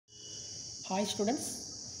Hi students,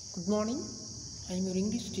 good morning. I am your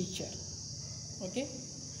English teacher. Okay,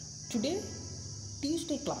 today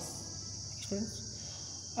Tuesday class. Students,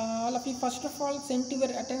 all of you first of all send your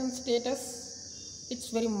attendance status. It's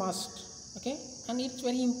very must. Okay, and it's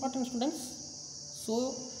very important, students.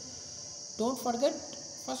 So don't forget.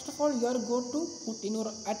 First of all, you are going to put in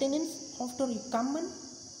your attendance after you come and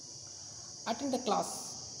attend the class.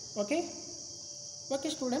 Okay,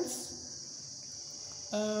 students.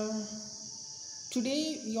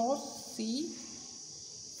 Today we all see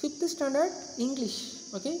 5th standard English.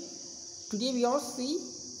 Okay, today we all see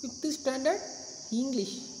 5th standard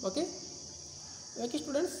English. Okay,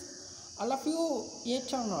 students, all of you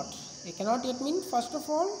ate or not? You cannot yet mean first of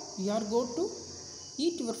all you are going to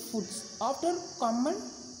eat your foods. After come and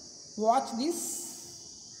watch this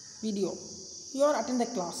video, you are attend the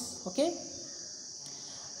class. Okay,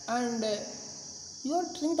 and you are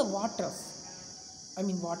drink the water.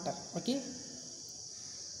 Okay,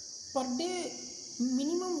 per day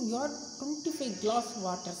minimum you are 25 glass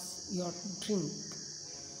waters you are drink.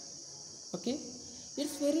 Okay,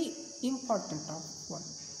 it's very important of one.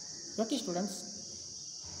 Okay, students.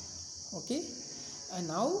 Okay, and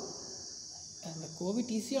now and the COVID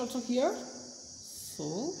is also here,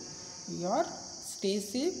 so you are stay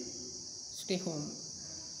safe, stay home,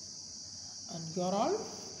 and you are all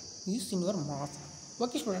using your mask.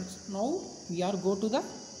 Okay, students, now we are go to the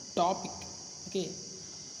topic. Okay,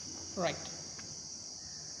 right.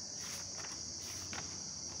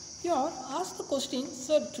 Here ask the question,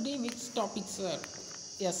 sir, today which topic, sir?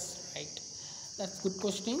 Yes, right, that's good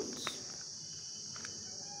question.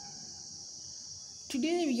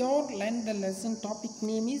 Today we all learn the lesson topic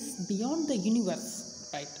name is Beyond the Universe.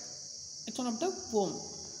 Right, it's one of the poem,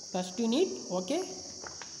 first unit. Okay,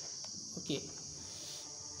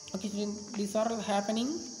 these are all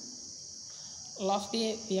happening last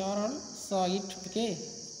day, we are all saw it. Okay,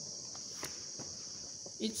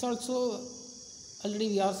 it's also already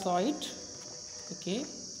we are saw it. Okay,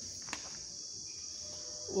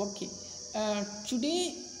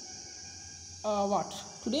 today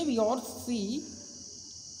today we all see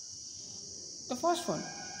the first one.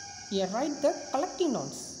 Here write the collective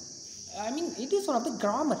nouns. It is one of the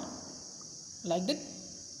grammar, like that.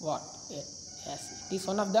 What? Yes, it is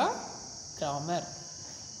one of the grammar.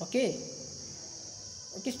 Okay,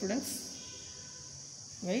 students,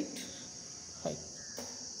 right,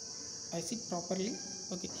 I sit properly.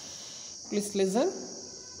 Okay, please listen.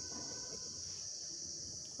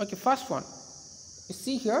 Okay, first one, you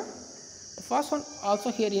see here, the first one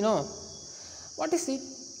also here, what is it?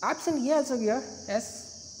 Absent here also here.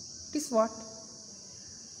 Yes, it is what?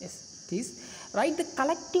 Yes, it is. Write the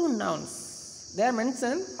collective nouns. They are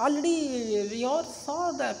mentioned already. We all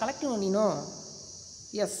saw the collective one,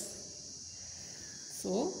 Yes.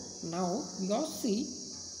 So now we all see.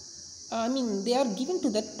 They are given to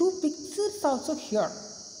the two pictures also here.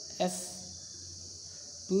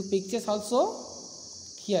 Yes, two pictures also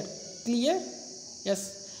here. Clear?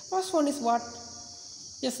 Yes. First one is what?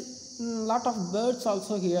 Yes, lot of birds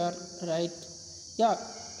also here. Right? Yeah.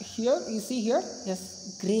 Here you see here.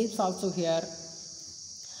 Yes, grapes also here.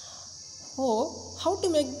 Oh, how to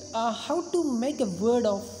make a word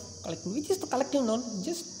of collective? Which is the collective noun?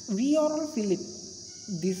 Just we are all fill it.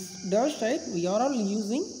 This dash, right? We are all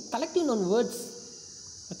using collective noun words.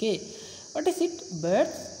 Okay, what is it?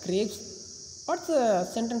 Birds, grapes. What's the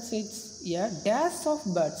sentence? It's dash of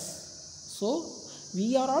birds. So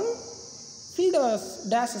we are all fill the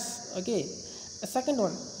dashes. Okay, the second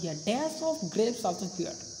one, dash of grapes also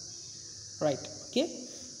here. Right? Okay.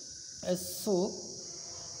 So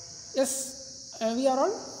yes, we are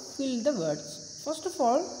all fill the words. First of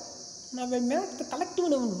all, now we make the collective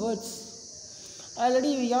noun words.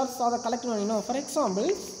 Already we all saw the collective noun. For example,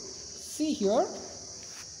 see here.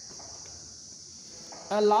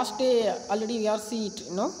 Last day already we are see it.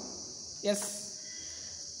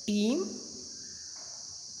 Yes, team.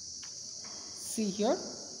 See here.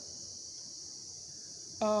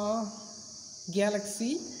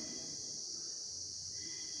 Galaxy.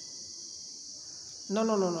 No,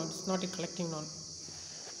 it's not a collective noun.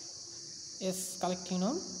 Yes, collective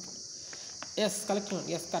noun. Yes, collective noun.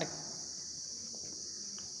 Yes, correct.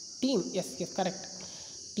 Team. Yes, correct.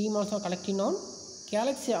 Team also collective noun.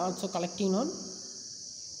 Galaxy also collective noun.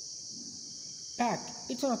 Pack,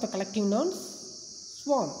 it's one of the collective nouns.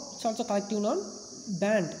 Swarm, it's also collective noun.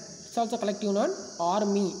 Band, it's also collective noun.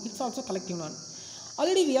 Army, it's also collective noun.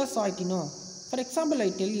 Already we have saw it. For example,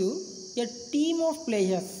 I tell you, a team of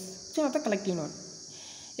players, it's one of the collective noun.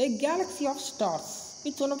 A galaxy of stars,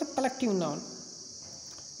 it's one of the collective noun.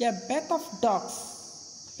 A pack of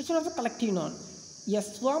dogs, it's one of the collective noun. A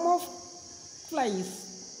swarm of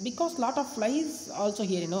flies, because lot of flies also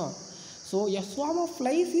here, so a swarm of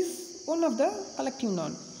flies is one of the collective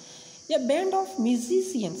noun. A band of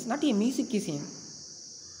musicians, not a musician.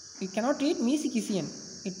 You cannot read musician.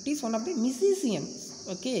 It is one of the musicians.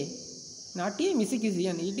 Okay, not a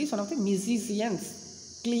musician. It is one of the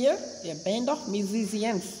musicians. Clear? A band of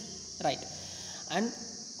musicians. Right. And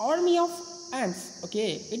army of ants.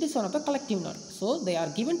 Okay, it is one of the collective noun. So they are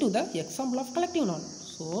given to the example of collective noun.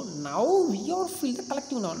 So now we are feel the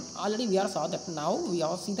collective noun. Already we are saw that. Now we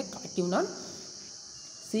are see the collective noun.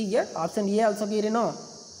 See here, option A also here,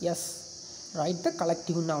 Yes. Write the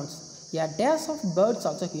collective nouns. A dash of birds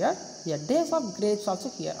also here. A dash of grapes also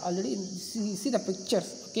here. Already see the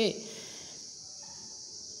pictures. Okay.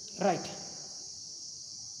 Right.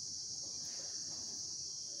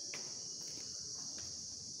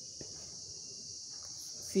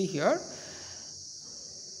 See here.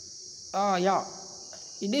 Yeah.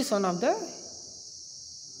 It is one of the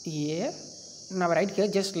Now right here,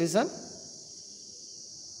 just listen.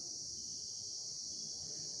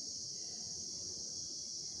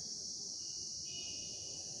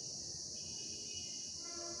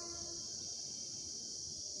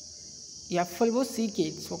 FLOCK,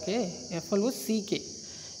 it's okay. FLOCK.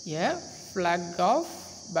 Yeah, flag of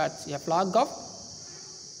birds. Yeah, flag of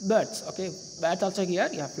birds. Okay, birds also here.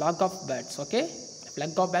 Yeah, flag of birds. Okay,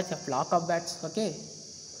 flag of birds. Yeah, flag of birds. Okay,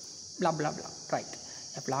 blah blah blah. Right.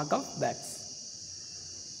 A flag of birds.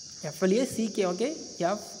 FLACK. Okay,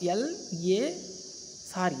 FLOCK.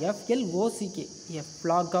 Yeah,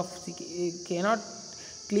 flag of CK. You cannot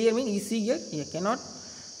clear mean is here. You cannot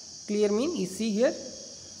clear mean is here.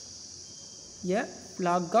 Yeah,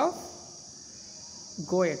 flag of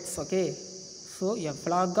goats. Okay, so a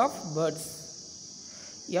flag of birds.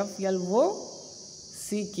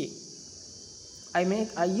 FLOCK.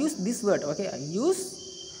 I use this word. Okay, I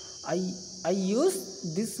use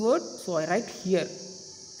this word, so I write here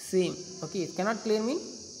same. Okay, it cannot clear mean.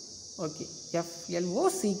 Okay,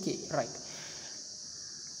 FLOCK. Right.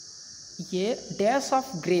 A dash of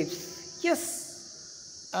grapes. Yes.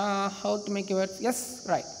 How to make a word? Yes.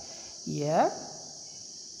 Right. Yeah.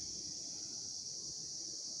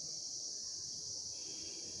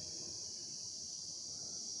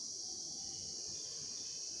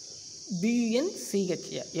 BUNCH.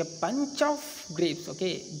 Yeah. A bunch of grapes.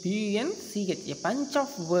 Okay. BUNCH. A bunch of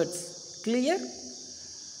words. Clear?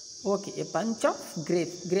 Okay. A bunch of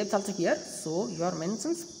grapes. Grapes also here. So your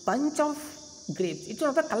mentions bunch of grapes. It's one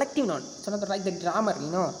of the collective noun. It's one of the like the grammar.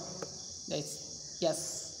 Yes.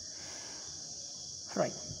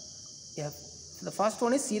 Right. Yeah, so the first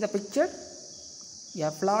one is see the picture.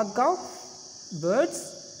 A flag of birds.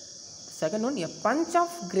 Second one, a bunch of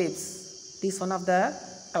grapes. This is one of the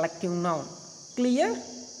collective noun. Clear?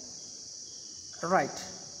 Right.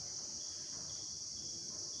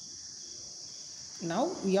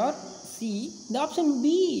 Now we are see the option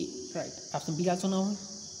B. Right. Option B also now.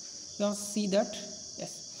 You all see that?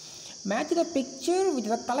 Yes. Match the picture with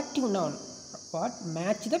the collective noun. What?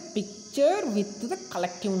 Match the picture with the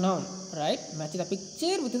collective noun. Right? Match the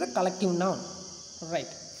picture with the collective noun. Right.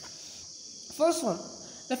 First one.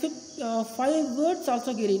 The 5 words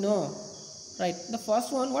also here, Right. The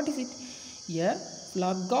first one, what is it? Yeah.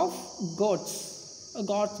 Flag of goats.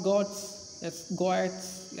 Goats. Yes.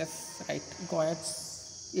 Goats. Yes. Right.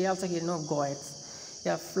 Goats. Yeah. Also here, goats.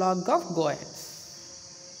 Yeah. Flag of goats.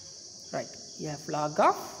 Right. Yeah. Flag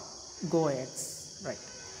of goats. Right.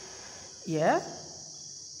 Yeah,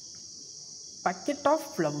 bucket of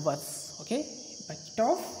flowers. Okay, bucket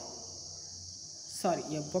of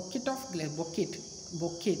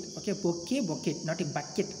bouquet. Okay, bouquet, not a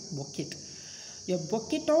bucket, bouquet. A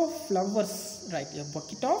bucket of flowers. Right, a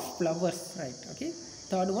bucket of flowers. Right. Okay.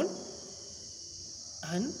 Third one,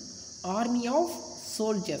 an army of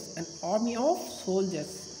soldiers.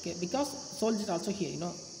 Okay, because soldiers also here,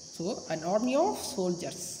 so an army of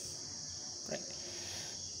soldiers.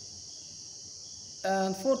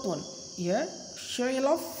 And fourth one, yeah, shoal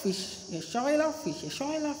of fish. It's one of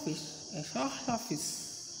shoal of fish.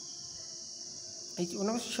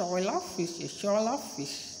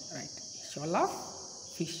 Right. Shoal of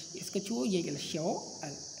fish. It's shoal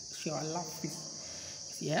of fish.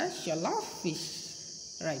 Yeah, shoal of fish.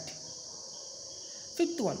 Right.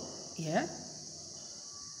 Fifth one, yeah,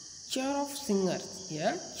 chair of singers.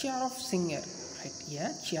 Yeah, chair of singer. Right.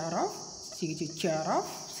 Yeah, chair of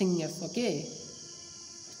singers. Okay.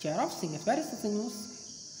 Chair of singers. Where is the singers?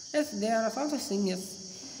 Yes, there are also singers.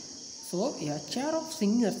 So, yeah, chair of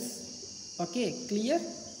singers. Okay, clear?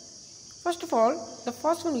 First of all, the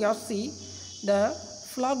first one we have see the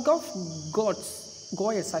flag of goats.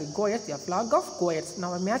 Yeah, flag of goats.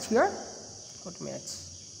 Now I match here. What match?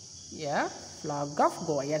 Yeah, flag of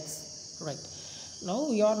Goyets. Right. Now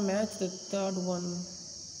we are match the third one.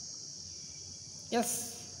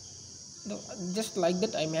 Yes. No, just like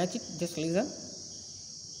that I match it. Just listen.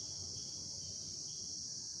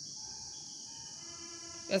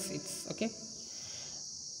 Yes, it's okay.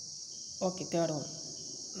 Okay, third one.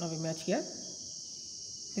 Now we match here.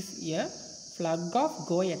 This here flag of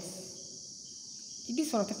Goyets. It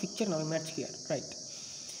is one of the picture now we match here. Right.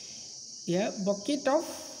 A bucket of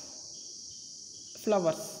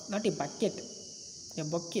flowers, not a bucket. A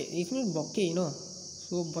bouquet. It means bouquet, you know.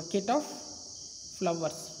 So bucket of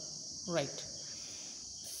flowers. Right.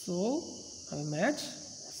 So I match.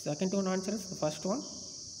 Second one answer is the first one.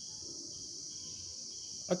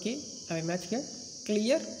 Okay, I match here.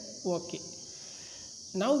 Clear. Okay.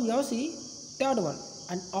 Now we are see third one.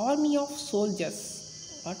 An army of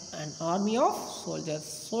soldiers. What? An army of soldiers.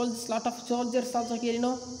 Soldiers. Lot of soldiers also here. You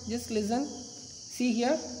know. Just listen. See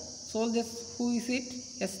here. Soldiers. Who is it?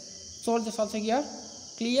 Yes. Soldiers also here.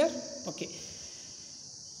 Clear. Okay.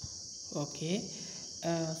 Okay.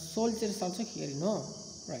 Soldiers also here. You know.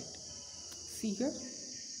 Right. See here.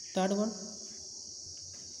 Third one.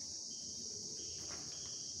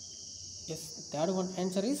 Yes, the third one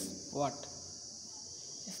answer is what?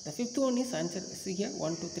 Yes, the fifth one is answer. See here,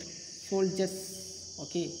 1, 2, 3. Soldiers.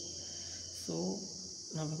 Okay. So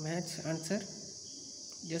now we match answer.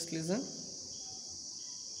 Just listen.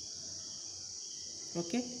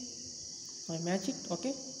 Okay. I match it.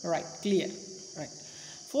 Okay. Right. Clear. Right.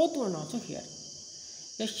 Fourth one also here.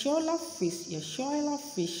 A shoal of fish. A shoal of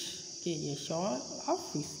fish. Okay. A shoal of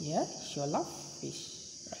fish. A shoal of fish.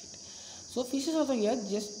 So fish is also here,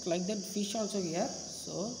 just like that fish also here.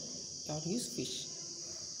 So you have to use fish.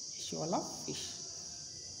 Shoal of fish.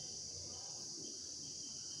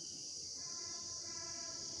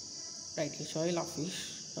 Right, a shoal of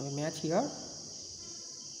fish. Now we match here.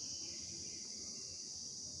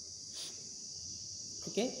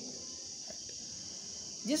 Okay. Right.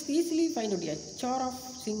 Just easily find out a char of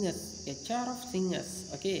singers. A char of singers.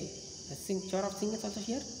 Okay. A char of singers also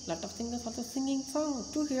here. Lot of singers also singing song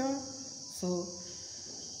too here. So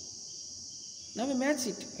now we match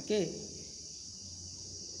it. Okay.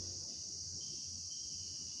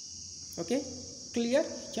 Okay. Clear.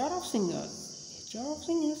 Char of singers. Char of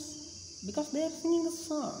singers because they are singing a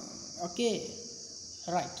song. Okay.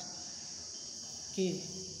 Right. Okay.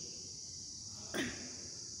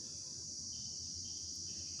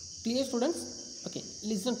 Clear, students? Okay.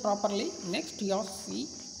 Listen properly. Next you all see.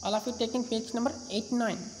 All of you taking page number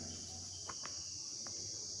 89.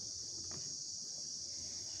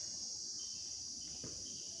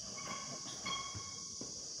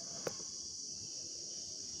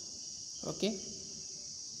 Okay,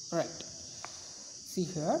 right. See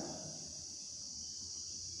here.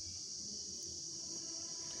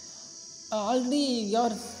 Already you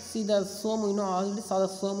are see the Somu. You know, already saw the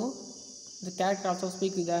Somu. The character also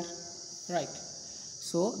speak with that, right?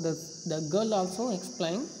 So the girl also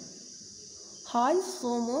explained. Hi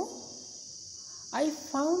Somu, I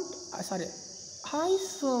found. Sorry. Hi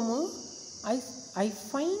Somu, I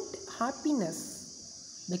find happiness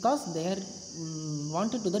because they are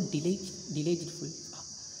wanted to the delayed food.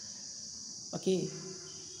 Okay,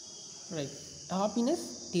 right.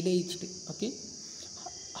 Happiness delayed. Okay.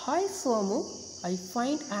 Hi Somu, I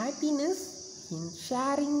find happiness in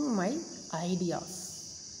sharing my ideas.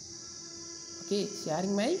 Okay,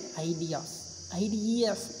 sharing my ideas.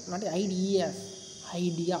 Ideas, not ideas.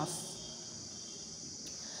 Ideas.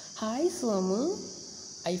 Hi Somu,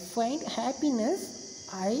 I find happiness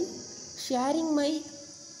I sharing my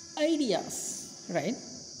ideas. Right.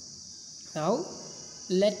 Now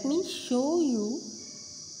let me show you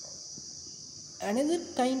another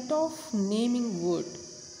kind of naming word.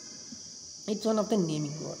 It's one of the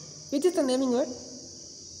naming word. Which is the naming word?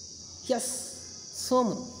 Yes,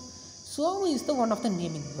 Somu. Somu is the one of the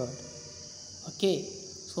naming word. Okay,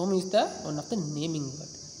 Somu is the one of the naming word.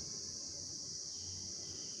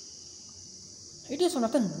 It is one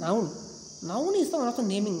of the noun. Noun is the one of the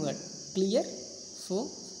naming word. Clear? So,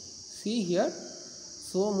 see here,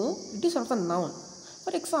 Somu, it is one of the noun.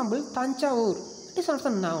 For example, Tanjavur, it is one of the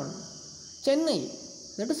noun. Chennai,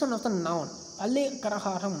 that is one of the noun. Ale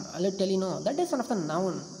Karaharam, Ale Telino, that is one of the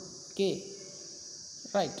noun. Okay,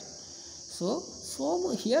 right. So,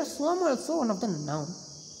 Somu here, Somu also one of the noun.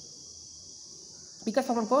 Because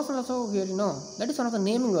of one person also here, you know, that is one of the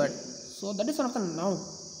naming word. So, that is one of the noun,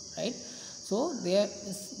 right? So, there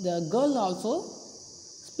is the girl also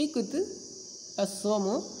speak with a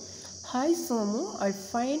Somu. Hi Somu, I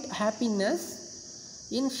find happiness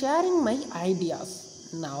in sharing my ideas.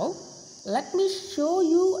 Now, Let me show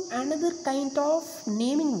you another kind of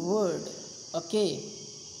naming word. Okay.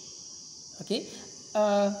 Okay.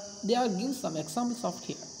 They are give some examples of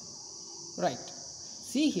here. Right.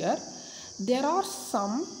 See here. There are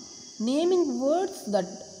some naming words that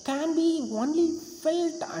can be only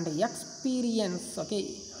felt and experienced.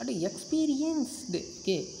 Okay. And experienced.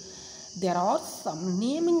 Okay. There are some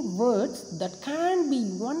naming words that can be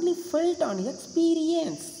only felt and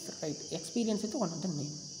experienced. Right. Experience is one of the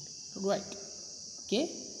name. Right. Okay.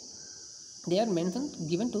 They are mentioned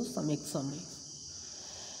given to some examples.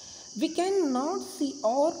 We cannot see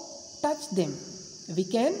or touch them. We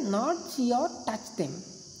cannot see or touch them.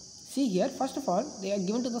 See here, first of all, they are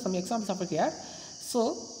given to some examples over here.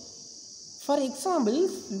 So, for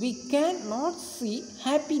examples, we cannot see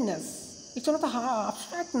happiness. It's one of the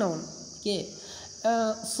abstract noun. Okay.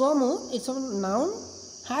 Somu, it's a noun.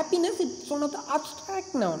 Happiness, it's one of the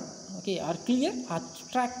abstract noun. Okay, are clear?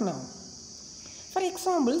 Abstract noun. For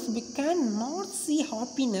examples, we cannot see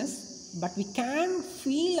happiness, but we can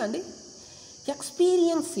feel and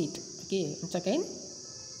experience it. Okay, once again.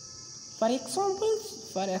 For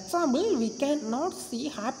example, we cannot see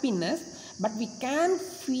happiness, but we can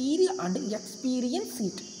feel and experience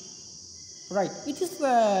it. Right, which is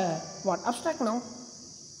what? Abstract noun.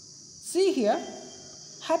 See here,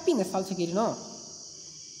 happiness also here, you know.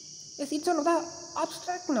 Yes, it's one of the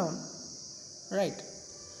abstract noun. Right.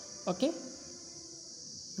 Okay.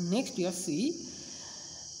 Next you see,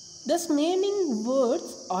 thus naming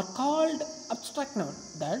words are called abstract noun.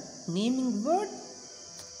 That naming words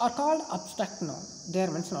are called abstract noun. They are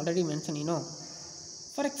mentioned, already mentioned, you know.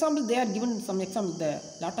 For example, they are given some example. The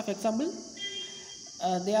lot of example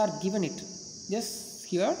they are given it. Just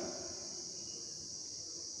here.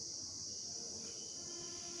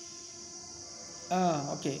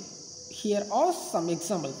 Okay. Here are some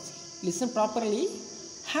examples. Listen properly.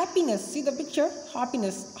 Happiness. See the picture.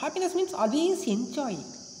 Happiness. Happiness means always enjoy.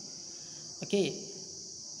 Okay.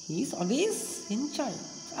 He is always enjoying.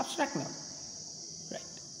 Abstract noun. Right.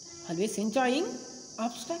 Always enjoying.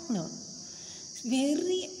 Abstract noun. It's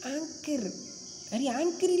very anchorly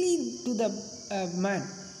to the man.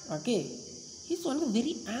 Okay. He's one of the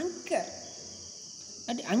very anchor.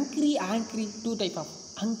 And angry. Two type of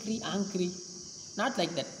angry. Not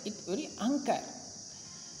like that. It's very anchor.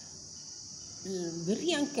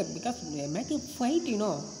 Very anchor, because they make a fight, you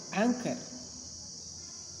know. Anchor.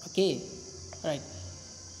 Okay. Right.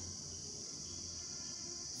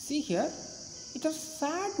 See here. It is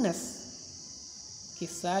sadness. Okay,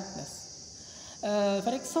 sadness.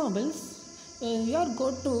 For examples, you are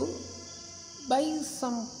going to buy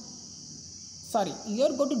some. Sorry, you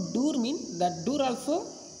are going to do mean that do also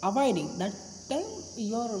avoiding. That time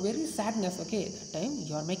you are very sadness. Okay, that time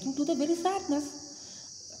you are making to the very sadness.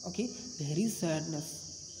 Okay, very sadness,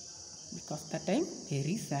 because that time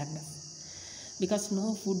very sadness, because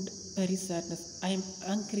no food, very sadness. I am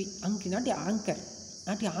angry, not the anchor,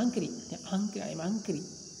 not the angry, I am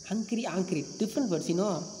angry, different words, you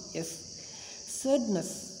know. Yes,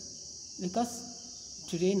 sadness, because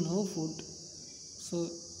today no food, so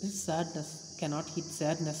this sadness, cannot hit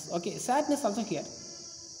sadness. Okay, sadness also here.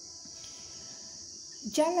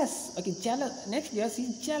 Jealous. Okay, jealous. Next, yes,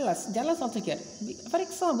 is jealous. Jealous also here. For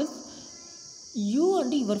example, you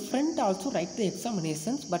and your friend also write the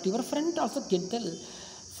examinations, but your friend also get the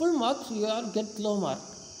full marks, you are get low mark.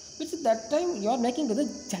 Which is that time you are making to the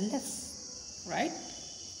jealous, right?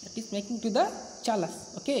 That is making to the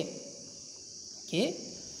jealous. Okay. Okay.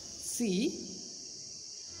 See,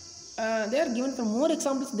 they are given for more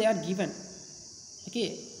examples. They are given.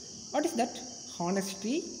 Okay. What is that?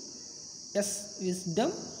 Honesty. Yes,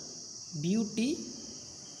 wisdom, beauty,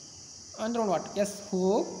 and what? Yes,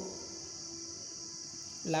 hope,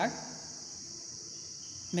 luck,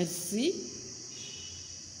 mercy,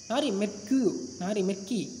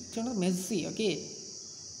 mercy, it's not mercy, okay.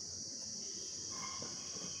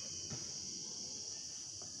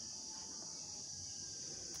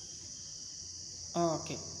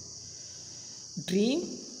 Okay. Dream,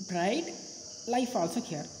 pride, life also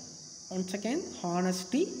here. Once again,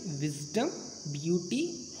 honesty, wisdom,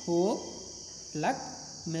 beauty, hope, luck,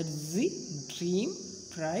 mercy, dream,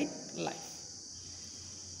 pride, life.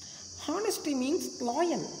 Honesty means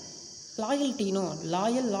loyal. Loyalty, no.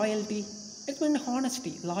 Loyalty. It means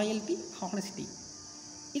honesty. Loyalty, honesty.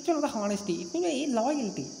 It's one of the honesty. It means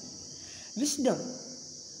loyalty. Wisdom.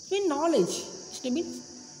 It means knowledge. It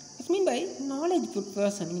means by knowledgeable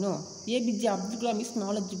person, you know. ABJ Abdul Kalam is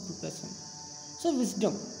knowledgeable person. So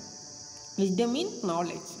wisdom. Wisdom means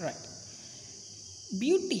knowledge, right?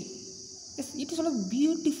 Beauty. Yes, it is one of the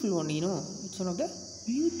beautiful one, you know. It's one of the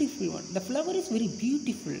beautiful one. The flower is very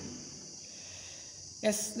beautiful.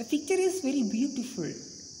 Yes, the picture is very beautiful,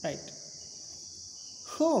 right?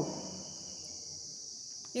 Hope.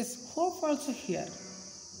 Yes, hope also here.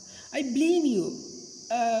 I believe you.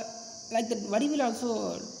 Uh, like that, what will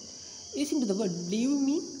also using to the word believe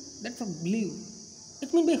mean? That's a believe.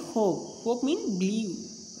 It means by hope. Hope means believe.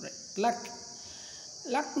 Right. Luck.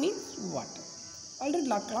 Luck means what? Already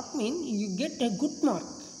luck means you get a good mark.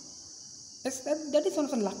 Yes, that is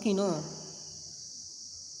also luck, you know.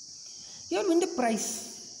 You have win the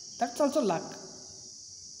prize. That's also luck.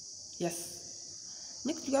 Yes.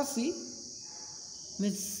 Next you see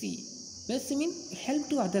mercy. Mercy means help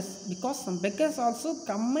to others, because some beggars also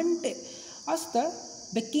come and ask the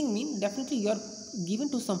begging mean definitely you are given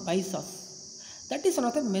to some paisas. That is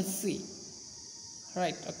another mercy.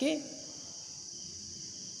 Right, okay.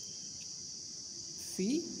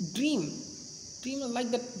 See, dream. Dream like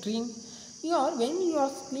that dream. When you are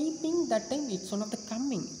sleeping, that time it's one of the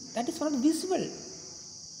coming. That is one of the visual.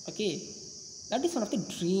 Okay. That is one of the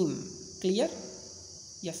dream. Clear?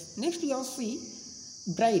 Yes. Next we also see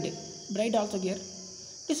bride. Bride also here.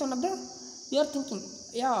 It is one of the, you are thinking,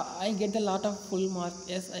 yeah, I get a lot of full mark.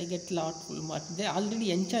 Yes, I get a lot full mark. They are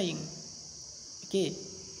already enjoying. Okay.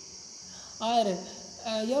 Or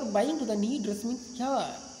you are buying to the new dress means,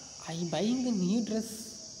 yeah, I buying the new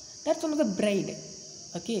dress. That's one of the bride.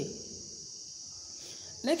 Okay.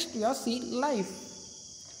 Next we are see life.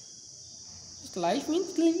 Life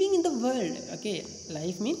means living in the world. Okay.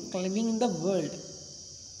 Life means living in the world.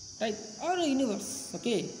 Right. Or universe.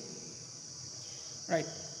 Okay. Right.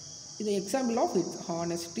 The example of it: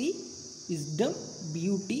 honesty, wisdom,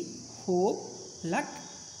 beauty, hope, luck,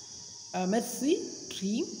 mercy,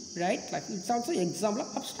 dream, right? Like it's also example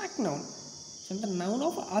of abstract noun. So the noun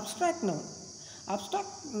of abstract noun.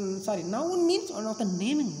 Noun means one of the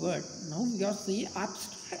naming word. Now we are seeing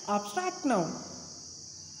abstract noun.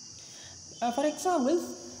 For example,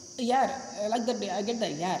 air, like that I get the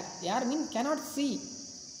air. Air means cannot see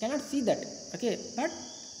that. Okay, but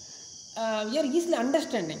we are easily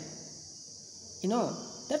understanding.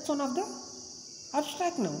 That's one of the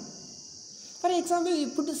abstract noun. For example, you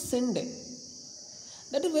put a send.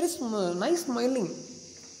 That is very nice smiling.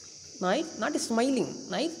 Nice, not smiling.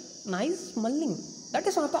 Nice smiling. That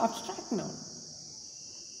is one of the abstract noun.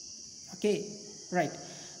 Okay, right.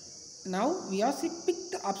 Now we are pick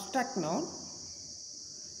the abstract noun.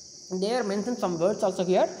 There mentioned some words also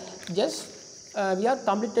here. Just we are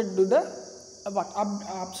completed to the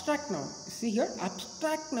abstract noun. See here,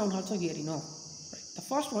 abstract noun also here. Right. The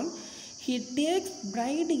first one, he takes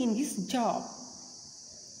pride in his job.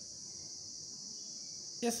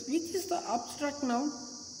 Yes, which is the abstract noun?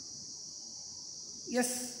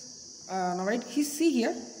 Yes, now right. He see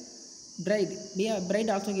here, bride. Bride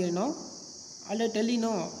also here. I'll tell you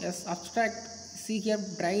yes, abstract. See here,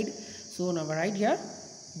 bride. So now right here,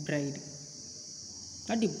 bride.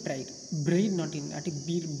 Not the bride. Bride not in. Not the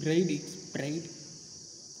bride. It's bride.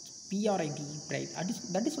 PRID. Bride.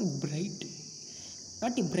 That is one bride.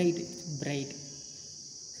 Not the bride. It's bride.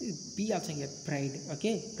 See, B also here. Bride.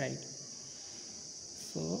 Okay, bride.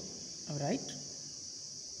 So alright.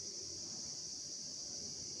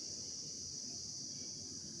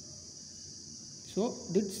 So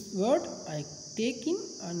this word I take in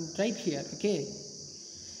and write here. Okay.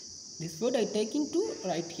 This word I taking to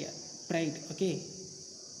write here. Pride. Okay.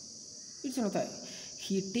 It's another.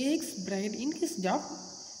 He takes pride in his job.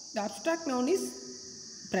 The abstract noun is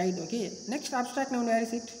pride. Okay. Next abstract noun, where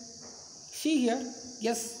is it? See here.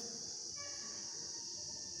 Yes.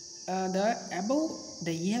 The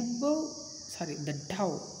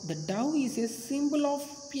dove. The dove is a symbol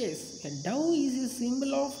of peace. The dove is a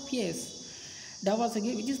symbol of peace. Dove also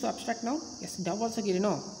here, which is the abstract noun? Yes, dove also here,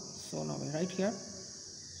 So now we write here.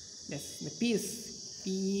 Yes, the peace.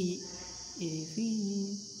 P-A-C.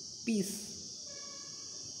 Peace.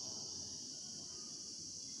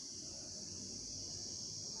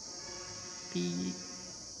 P.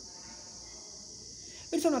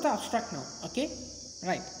 It's another abstract noun. Okay,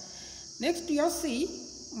 right. Next you see,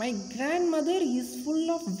 my grandmother is full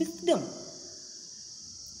of wisdom.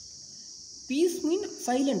 Peace means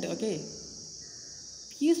silent. Okay.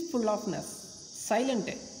 Peacefulness, silent.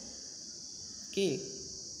 Okay,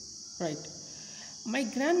 right. My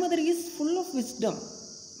grandmother is full of wisdom.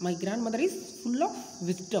 My grandmother is full of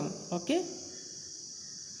wisdom. Okay,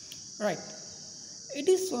 right. It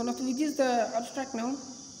is one of which is the abstract noun.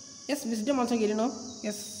 Yes, wisdom also here.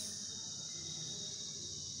 Yes.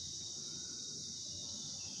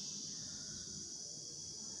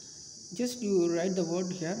 Just you write the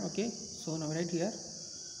word here. Okay, so now write here.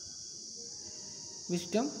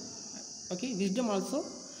 Wisdom. Okay, wisdom also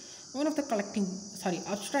one of the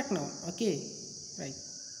abstract noun. Okay, Right.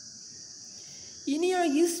 Inia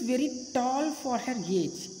is very tall for her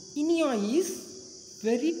age. Inia is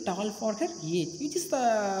very tall for her age. Which is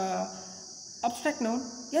the abstract noun?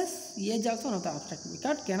 Yes, age also one of the abstract. We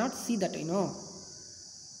cannot see that,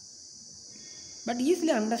 but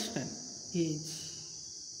easily understand age.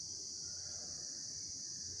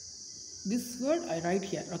 This word I write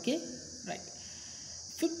here. Okay, right.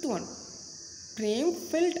 Fifth one, Prem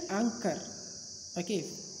felt anchor. Okay,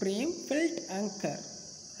 Prem felt anchor.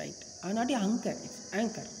 Right, not a anchor, it's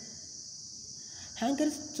anchor. Anchor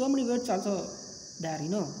is so many words also there,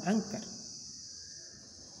 anchor.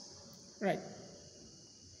 Right.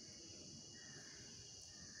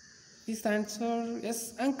 Is the answer?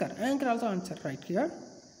 Yes, anchor. Anchor also answer right here.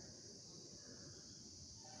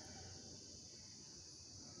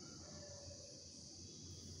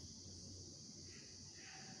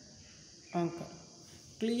 Anchor.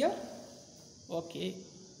 Clear? Okay.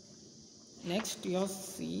 Next you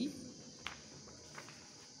see.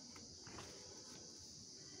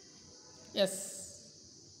 Yes.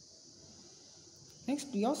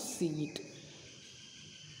 Next you see it.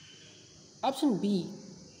 Option B.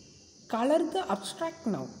 Color the abstract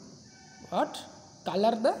noun. What?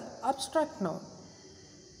 Color the abstract noun.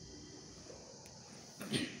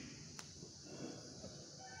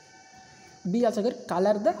 B also get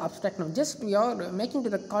color the abstract noun. Just we are making to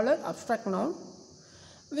the color abstract noun.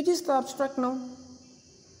 Which is the abstract noun?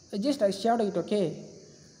 Just I shadow it. Okay.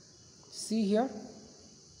 See here.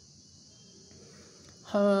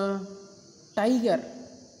 Tiger.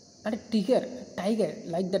 Not a tiger. Tiger.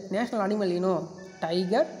 Like that national animal,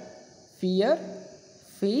 Tiger. Fear.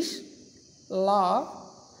 Fish. Law.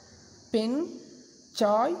 Pen.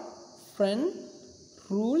 Joy. Friend.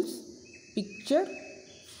 Rules. Picture.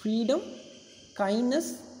 Freedom.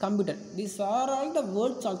 Kindness. Computer. These are all the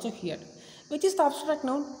words also here. Which is the abstract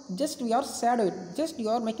noun? Just we are shadow it. Just you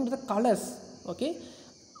are making the colors. Okay.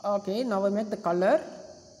 Okay. Now I make the color.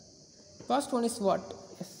 First one is what?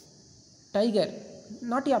 Yes. Tiger.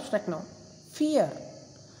 Not the abstract noun. Fear.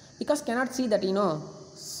 Because cannot see that,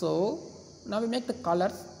 So now we make the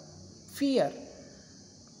colors. Fear.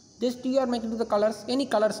 Just you are making the colors. Any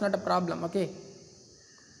colors not a problem. Okay.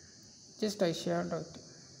 Just I shared it.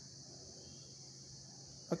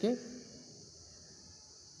 Okay.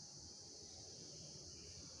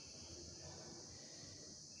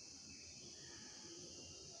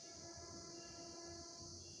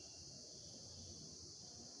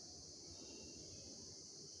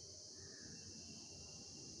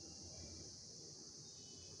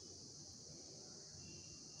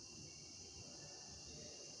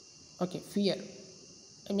 Okay, fear.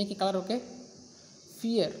 I make a color. Okay.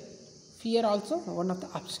 Fear. Fear also one of the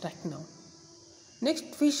abstract noun.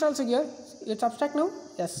 Next, fish also here. It's abstract noun?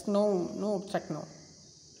 Yes, no abstract noun.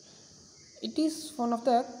 It is one of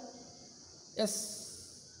the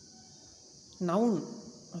noun.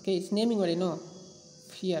 Okay, it's naming word,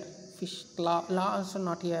 Fear. Fish. La also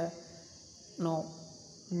not here. No,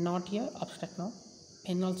 not here. Abstract noun.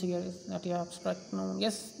 Pen also here is not here. Abstract noun.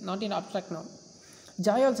 Yes, not here. Abstract noun.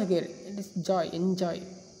 Joy also here. It is joy. Enjoy.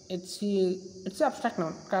 It's abstract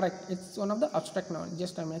noun. Correct. It's one of the abstract noun.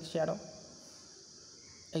 Just I make shadow.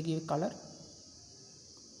 I give color.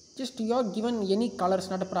 Just you are given any colors,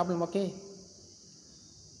 not a problem. Okay.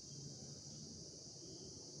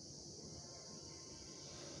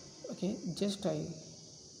 Okay. Just I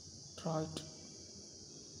draw it.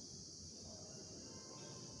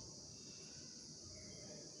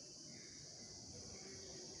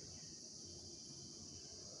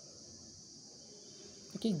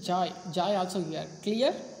 Okay, joy also here.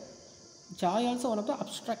 Clear? Joy also one of the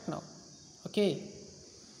abstract noun. Okay.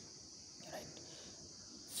 Right.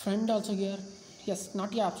 Friend also here. Yes,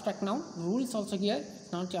 not the abstract noun. Rules also here.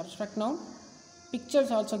 Not the abstract noun.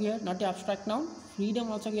 Pictures also here. Not the abstract noun.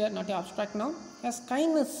 Freedom also here. Not the abstract noun. Yes,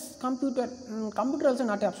 kindness. Computer also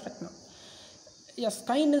not the abstract noun. Yes,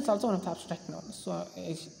 kindness also one of the abstract noun. So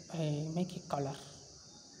I make a color.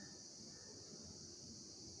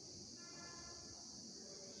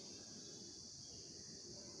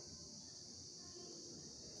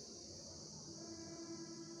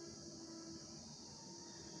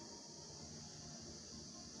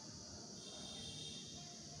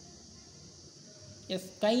 Yes,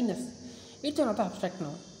 kindness. It's one of the abstract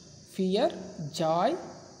noun. Fear, joy,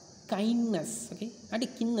 kindness. Okay, not a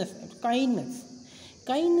kindness. Kindness.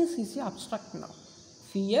 Kindness is the abstract noun.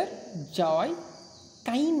 Fear, joy,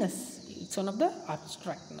 kindness. It's one of the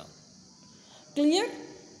abstract noun. Clear?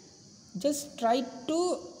 Just try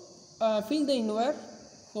to fill the in your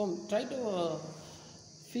home. Try to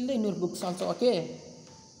fill the in your books also. Okay.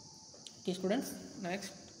 Okay, students.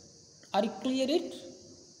 Next. Are you clear it?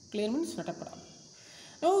 Clear means not a problem.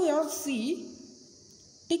 Now we have see,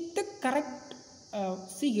 tick the correct,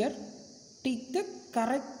 see here, tick the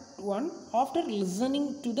correct one after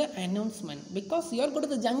listening to the announcement, because you are go to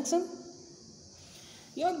the junction.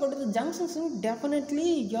 You are go to the junction, so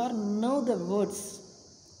definitely you are know the words.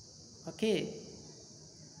 Okay,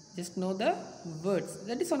 just know the words.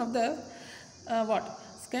 That is one of the what,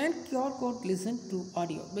 scan QR code, listen to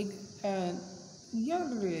audio. Your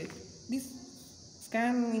this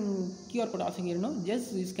scanning QR code also here,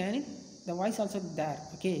 just you scan it, the voice also there.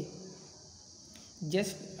 Okay,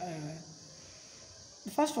 just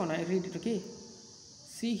the first one I read it. Okay,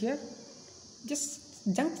 see here, just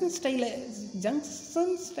junction style.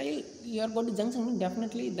 You are going to junction,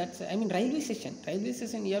 definitely that's, I mean, railway station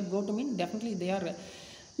you are go to mean, definitely they are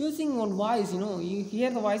using one voice. You hear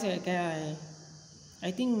the voice.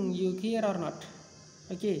 I think you hear or not.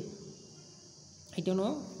 Okay, I don't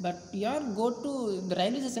know, but you are go to the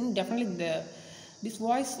railway station, definitely this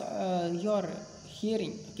voice you are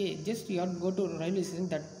hearing. Okay, just you are go to railway station,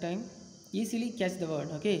 that time easily catch the word.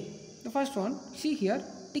 Okay, the first one, see here,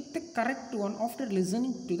 tick the correct one after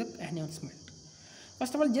listening to the announcement.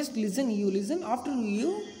 First of all, just listen. You listen, after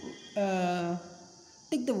you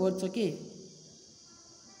tick the words. Okay,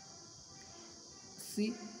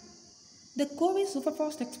 see, the Kobe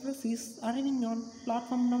Superfast Express is arriving on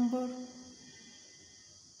platform number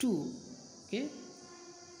 2. Okay,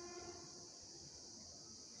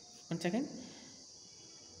 one second.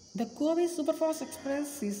 The Kobe Superfast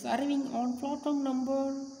Express is arriving on platform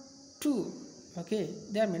number 2. Okay,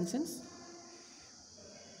 there mentions.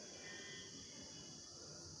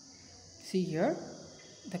 See here,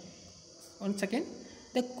 the one second.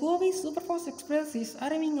 The Kobe Superfast Express is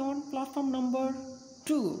arriving on platform number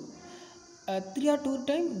 2. 3 or 2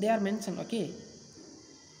 times they are mentioned. Okay,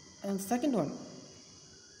 and second one,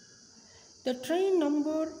 the train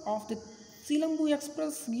number of the Silambu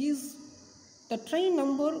Express is the train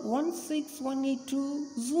number 16182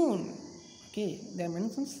 zone. Okay, there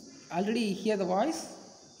mentions, already hear the voice.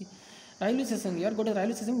 Railway station, you are go to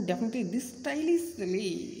railway station, definitely this style is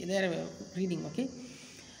really they are reading. Okay,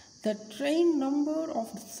 the train number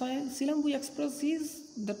of the Silambu Express is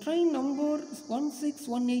the train number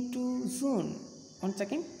 16182 zone. One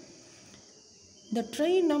second. The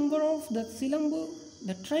train number of the Silambu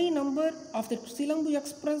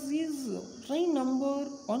Express is train number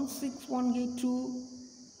 16182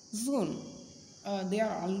 zone. They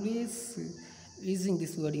are always using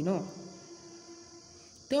this word.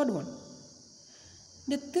 Third one,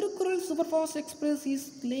 the Tirukural Superfast Express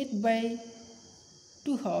is late by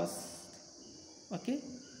 2 hours. Okay,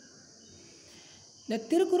 the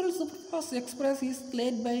Tirukural Superfast Express is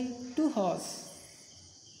late by 2 hours.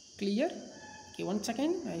 Clear? Okay, one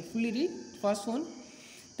second, I fully read. First one,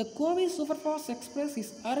 the Kobe Superfast Express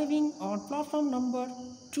is arriving on platform number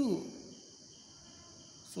 2.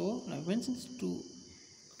 So I mentioned 2.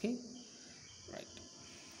 Okay, right.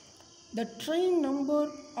 The train number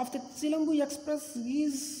of the Silambu Express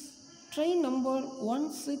is train number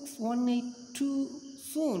 16182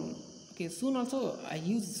 soon. Okay, soon also I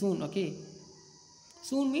use soon. Okay,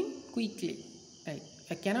 soon mean quickly. Right,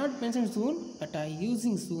 I cannot mention soon, but I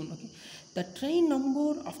using soon. Okay, the train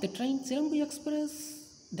number of the train Silambu Express,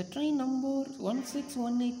 the train number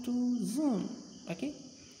 16182 zone. Okay,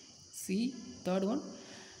 see, third one,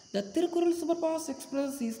 the Tirukural Superfast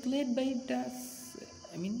Express is late by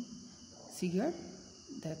see here,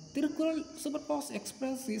 the Tirukural Superfast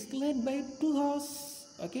Express is late by 2 hours.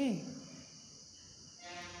 Okay,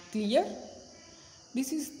 clear?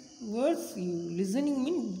 This is words you listening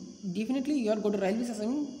mean, definitely you are go to railway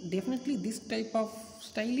station, definitely this type of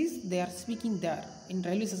style is they are speaking there in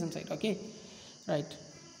railway station side. Okay, right.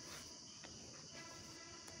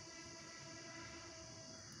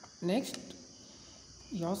 Next,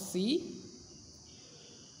 you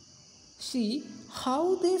see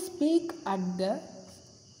how they speak at the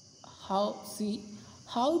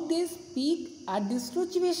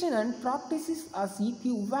situation and practices as if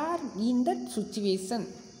you were in that situation.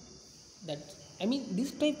 That, I mean,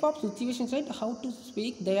 this type of situation, right? How to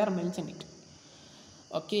speak, they are mentioned it.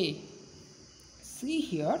 Okay, see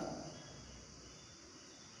here,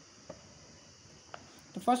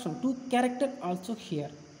 the first one, 2 character also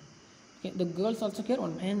here. Okay, the girls also here,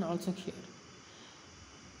 one man also here.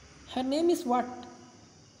 Her name is what?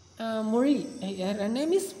 Mori. Her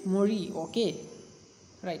name is Mori. Okay,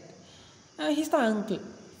 right. He's the uncle.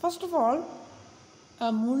 First of all,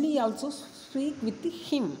 Murli also speak with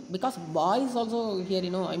him, because boy is also here,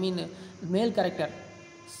 I mean male character.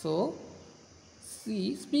 So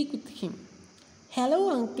she speak with him. Hello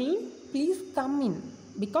uncle, please come in.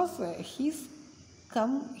 because he's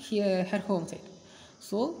come here her home side.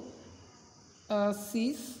 So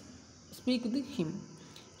she's speak with him.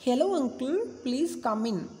 Hello uncle, please come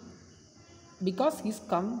in, because he's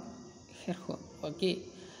come her home. Okay,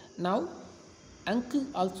 now uncle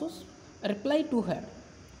also reply to her.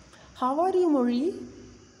 How are you, Mori?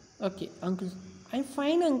 Okay, uncle, I'm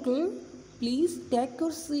fine, uncle. Please take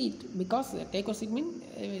your seat, because take your seat means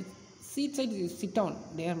seat side is sit down.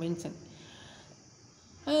 They are mentioned.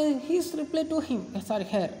 He's reply to him. Sorry,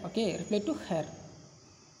 her. Okay, reply to her.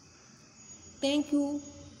 Thank you.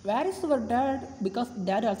 Where is your dad? Because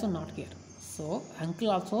dad also not here. So uncle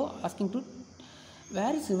also asking to,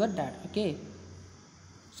 where is your dad? Okay.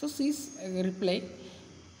 So she's reply.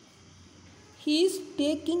 He is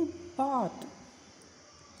taking bath.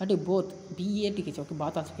 That is both. B-A-T-H. Okay,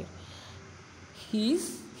 bath also here. He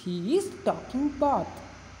is talking bath.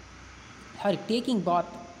 Sorry, taking bath.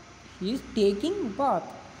 He is taking bath.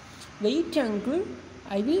 Wait, uncle.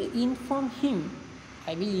 I will inform him.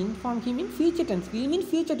 I will inform him in future tense. We mean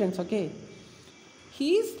future tense. Okay.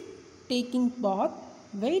 He is taking bath.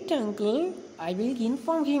 Wait, uncle. I will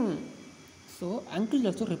inform him. So uncle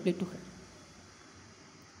also replied to her.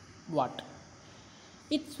 What?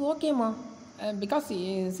 It's okay, ma. Because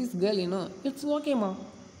she's girl, It's okay, ma.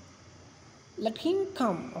 Let him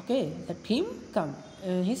come. Okay. Let him come.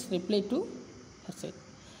 His reply to her said.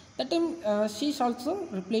 That time she also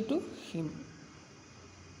replied to him.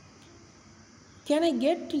 Can I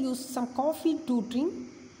get you some coffee to drink?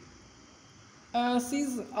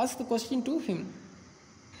 She's asked the question to him.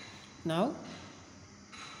 Now,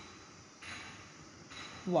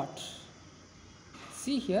 what?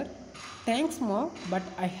 See here. Thanks, mom, but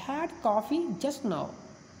I had coffee just now.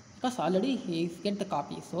 Because already he's get the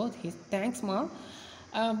coffee. So he's thanks, mom,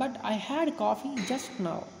 but I had coffee just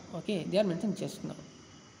now. Okay, they are mentioned just now.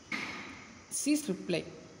 She's reply.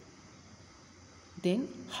 Then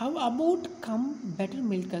how about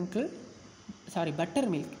buttermilk, uncle? Sorry,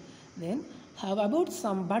 buttermilk. Then how about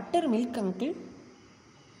some buttermilk, uncle?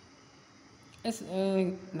 Yes,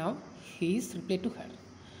 now he is reply to her.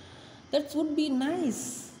 That would be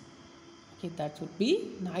nice. Okay, that would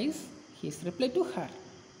be nice. He is reply to her.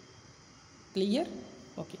 Clear?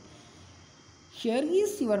 Okay. Here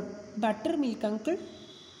is your buttermilk, uncle.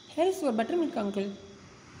 Here is your buttermilk, uncle.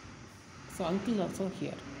 So uncle is also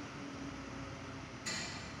here.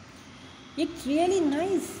 It's really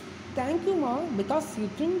nice. Thank you, mom, because you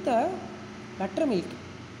drink the buttermilk.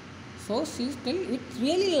 So she's still, it's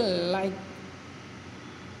really like.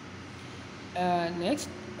 Next,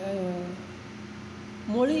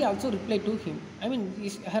 Mori also replied to him. I mean,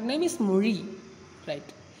 her name is Mori, right?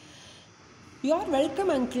 You are welcome,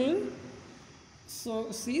 uncle. So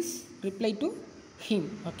she's replied to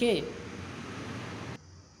him. Okay.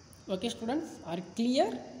 Okay, students, are it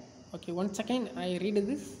clear? Okay, once again I read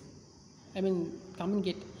this. I mean,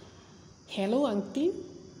 communicate. Hello, uncle.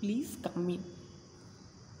 Please come in.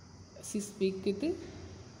 She speak with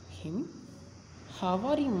him. How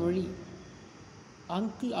are you, Mori?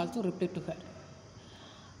 Uncle also replied to her.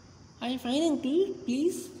 I am fine, uncle.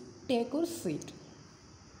 Please take your seat.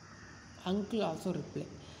 Uncle also replied.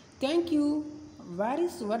 Thank you. Where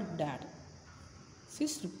is your dad?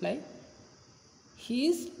 Sis replied. He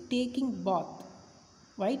is taking bath.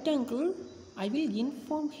 Wait, uncle. I will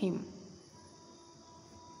inform him.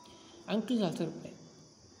 Uncle also replied.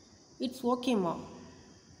 It's okay, mom.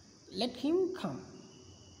 Let him come.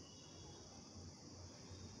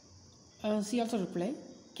 She also replied.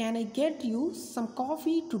 Can I get you some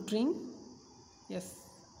coffee to drink? Yes.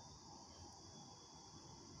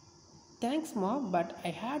 Thanks, mom, but I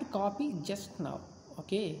had coffee just now.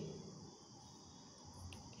 Okay.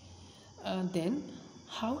 Then,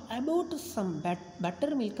 how about some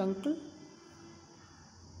buttermilk, uncle?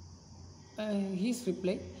 His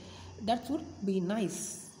reply. That would be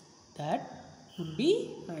nice. That would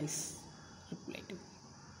be nice. Replied.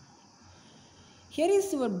 Here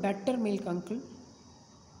is your buttermilk, uncle.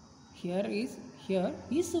 Here is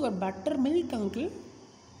your buttermilk, uncle.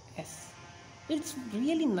 Yes. It's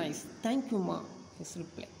really nice. Thank you, ma. His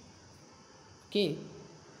reply. Okay.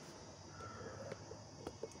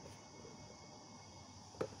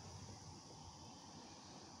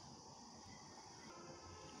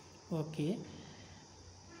 Okay.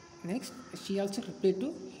 Next, she also replied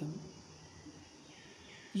to him.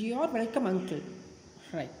 You are welcome, uncle.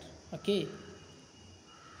 Right. Okay.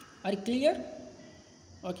 Are you clear?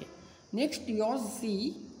 Okay. Next, you all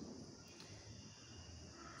see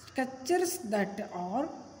structures that are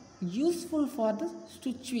useful for the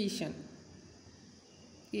situation.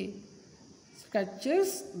 Okay.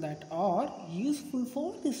 Structures that are useful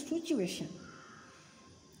for the situation.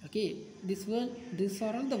 Okay, these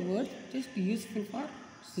are all the words just useful for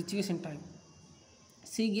situation time.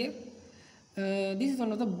 See here, this is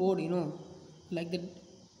one of the board, like that.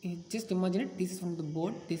 Just imagine it. This is one of the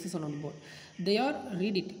board. This is one of the board. They are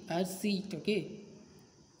read it or see it. Okay.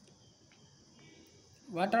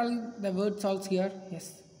 What are the words also here?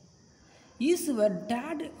 Yes. Is your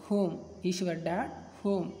dad home? Is your dad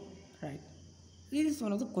home? Right. This is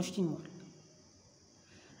one of the question mark.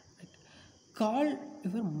 Right. Call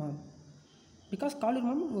your mom. Because call your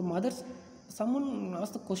mom, your mother's. Someone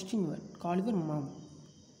asked the question word. Call your mom.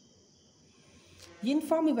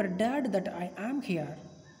 Inform your dad that I am here.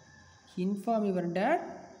 Inform your dad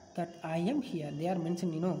that I am here. They are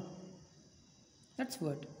mentioned, That's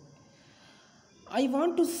word. I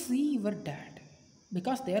want to see your dad.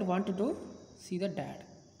 Because they are wanted to see the dad.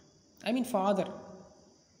 I mean father.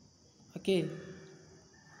 Okay.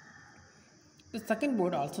 The second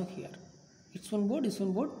board also here. It's one board,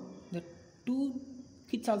 The two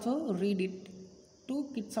kids also read it.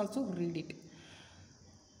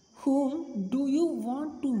 Whom do you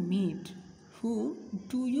want to meet? Whom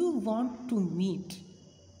do you want to meet?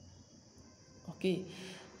 Okay.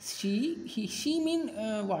 She mean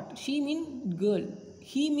what? She mean girl.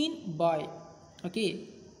 He mean boy. Okay.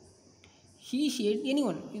 She,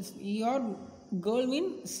 anyone. Is your girl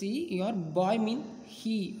mean she, your boy mean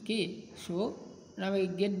he. Okay. So now I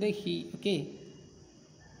get the he. Okay.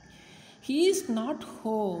 He is not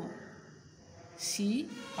home. She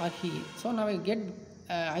or he. So now I get.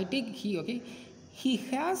 I take he. Okay. He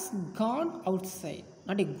has gone outside.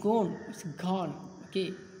 Not a gone. It's gone.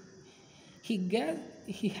 Okay.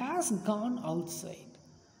 He has gone outside.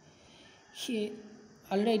 He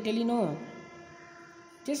already I tell you no.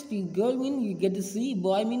 Just girl mean you get the C,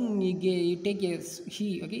 boy mean you take a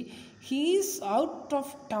he. Okay. He is out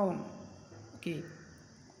of town. Okay.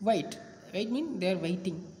 Wait mean they are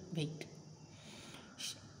waiting. Wait.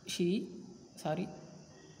 She sorry.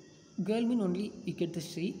 Girl mean only you get the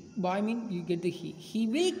she. Boy mean you get the he. He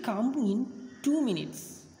will come in 2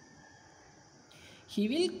 minutes. He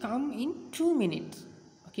will come in 2 minutes.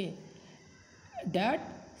 Okay. Dad,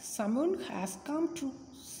 someone has come to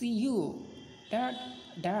see you. Dad,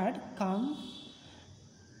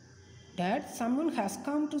 someone has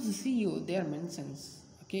come to see you. They are mentions.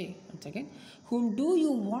 Okay, once again. Whom do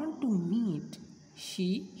you want to meet?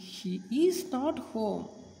 He is not home.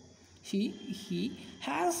 He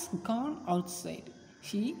has gone outside.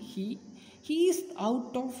 He is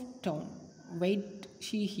out of town. Wait,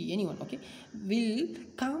 he, anyone, okay? Will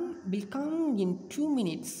come in 2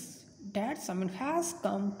 minutes. Dad, someone has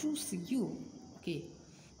come to see you. Okay,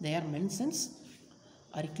 they are mentions.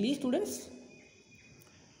 Are you clear, students?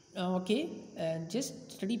 Okay,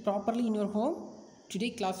 just study properly in your home. Today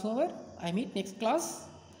class over. I meet next class.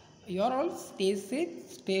 You are all stay safe,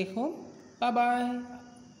 stay home. Bye bye.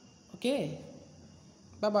 Okay,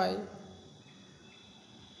 bye bye.